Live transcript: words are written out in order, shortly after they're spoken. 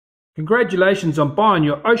Congratulations on buying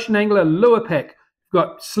your Ocean Angler lure pack. We've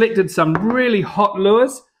got selected some really hot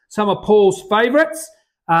lures. Some are Paul's favourites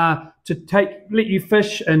to let you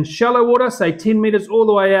fish in shallow water, say 10 metres all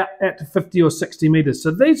the way out to 50 or 60 metres.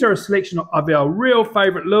 So these are a selection of our real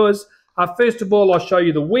favourite lures. First of all, I'll show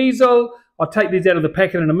you the weasel. I'll take these out of the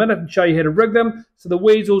packet in a minute and show you how to rig them. So the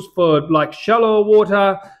weasel's for like shallower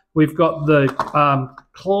water. We've got the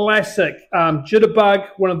classic jitterbug,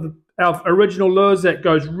 one of our original lures that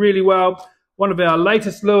goes really well. One of our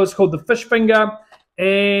latest lures called the fish finger,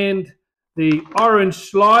 and the orange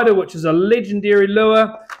slider, which is a legendary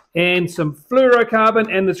lure, and some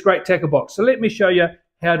fluorocarbon, and this great tackle box. So let me show you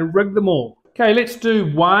how to rig them all. Okay, let's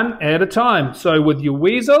do one at a time. So with your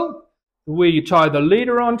weasel, where you tie the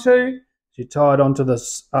leader onto, you tie it onto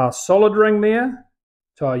this solid ring there,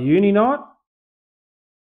 tie a uni knot,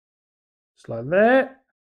 just like that.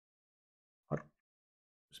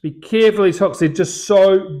 Just be careful of these hooks, they're just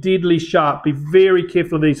so deadly sharp. Be very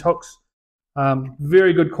careful of these hooks.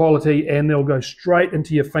 Very good quality, and they'll go straight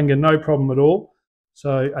into your finger, no problem at all.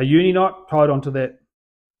 So a uni knot tied onto that.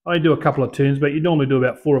 I do a couple of turns, but you normally do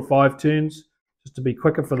about 4 or 5 turns just to be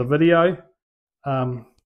quicker for the video.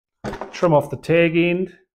 Trim off the tag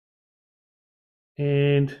end,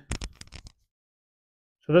 and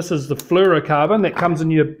so this is the fluorocarbon that comes in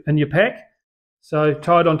your pack. So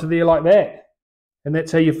tied onto there like that, and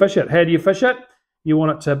that's how you fish it. How do you fish it? You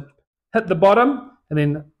want it to hit the bottom and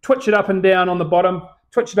then twitch it up and down on the bottom.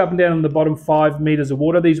 Twitch it up and down on the bottom 5 meters of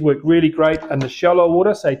water. These work really great in the shallow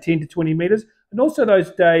water, say 10 to 20 meters, and also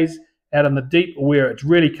those days out in the deep where it's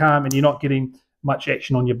really calm and you're not getting much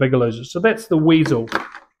action on your bigger losers. So that's the weasel.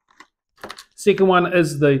 Second one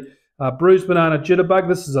is the bruised banana jitterbug.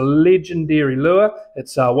 This is a legendary lure.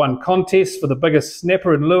 It's won contests for the biggest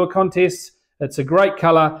snapper and lure contests. It's a great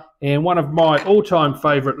color and one of my all-time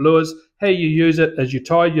favorite lures. How you use it is you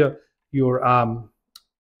tie your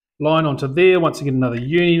line onto there. Once again, another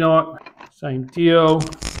uni knot, same deal.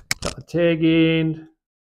 Got the tag end,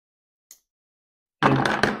 and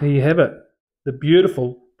there you have it, the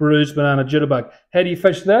beautiful bruised banana jitterbug. How do you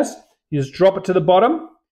fish this? You just drop it to the bottom,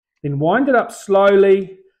 then wind it up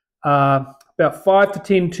slowly, about 5 to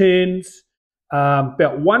 10 turns,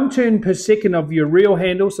 about 1 turn per second of your reel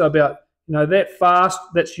handle. So about that fast.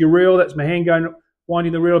 That's your reel. That's my hand going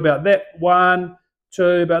winding the reel. About that 1, 2,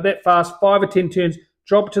 about that fast. 5 or 10 turns.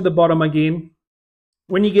 Drop it to the bottom again.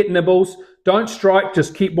 When you get nibbles, don't strike,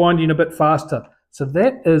 just keep winding a bit faster. So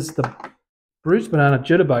that is the bruised banana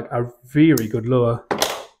jitterbug, a very good lure.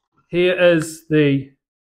 Here is the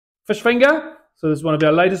fish finger. So this is one of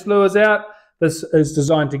our latest lures out. This is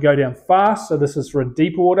designed to go down fast. So this is for in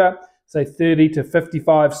deep water, say 30 to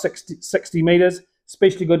 55, 60 meters.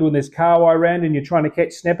 Especially good when there's kahawai around and you're trying to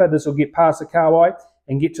catch snapper. This will get past the kahawai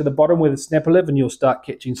and get to the bottom where the snapper live, and you'll start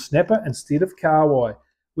catching snapper instead of kahawai.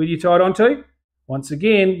 Where do you tie it onto? Once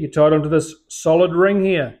again, you tie it onto this solid ring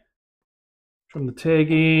here. From the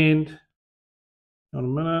tag end. Hold on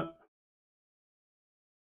a minute.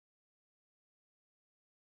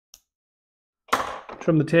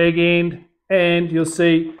 Trim the tag end, and you'll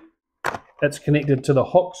see it's connected to the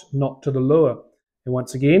hooks, not to the lure. And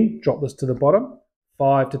once again, drop this to the bottom.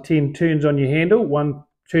 5 to 10 turns on your handle, 1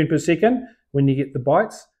 turn per second. When you get the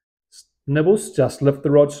bites, nibbles, just lift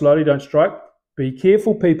the rod slowly, don't strike. Be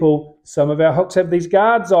careful, people. Some of our hooks have these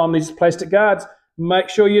guards on, these plastic guards. Make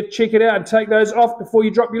sure you check it out and take those off before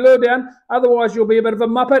you drop your lure down. Otherwise, you'll be a bit of a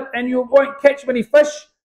muppet and you won't catch many fish.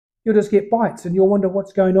 You'll just get bites and you'll wonder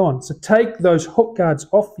what's going on. So take those hook guards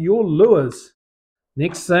off your lures.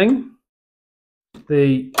 Next thing,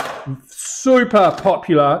 the super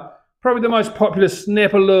popular, probably the most popular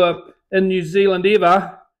snapper lure in New Zealand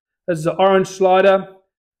ever, is the orange slider.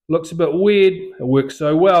 Looks a bit weird. It works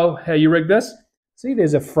so well. How you rig this? See,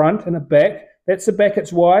 there's a front and a back. That's the back,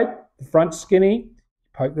 it's wide. The front's skinny.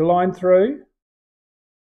 Poke the line through.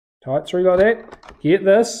 Tie it through like that. Get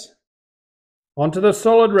this onto the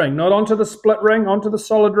solid ring, not onto the split ring, onto the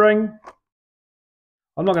solid ring.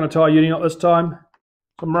 I'm not going to tie a uni knot this time.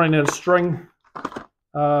 So I'm running out of string.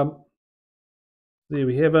 There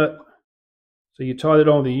we have it. So you tie that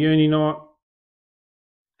on with the uni knot.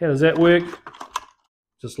 How does that work?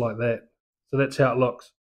 Just like that. So that's how it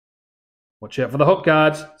looks. Watch out for the hook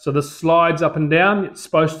guards. So this slides up and down. It's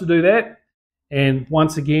supposed to do that. And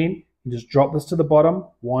once again, you just drop this to the bottom,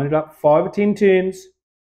 wind it up 5 or 10 turns,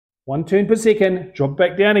 1 turn per second, drop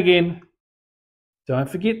back down again. Don't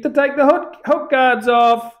forget to take the hook guards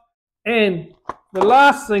off. And the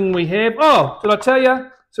last thing we have, oh, did I tell you?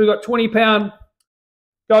 So we've got 20-pound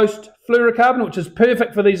Ghost fluorocarbon, which is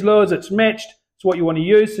perfect for these lures. It's matched. It's what you want to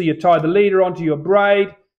use. So you tie the leader onto your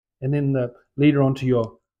braid and then the leader onto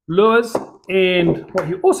your lures. And what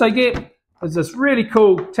you also get is this really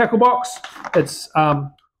cool tackle box. It's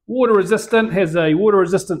water resistant, has a water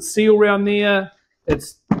resistant seal around there.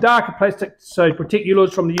 It's darker plastic so protect your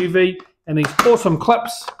lures from the UV, and these awesome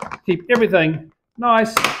clips keep everything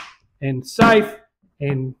nice and safe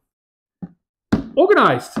and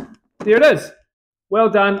organized. There it is. Well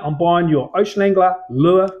done on buying your Ocean Angler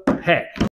lure pack.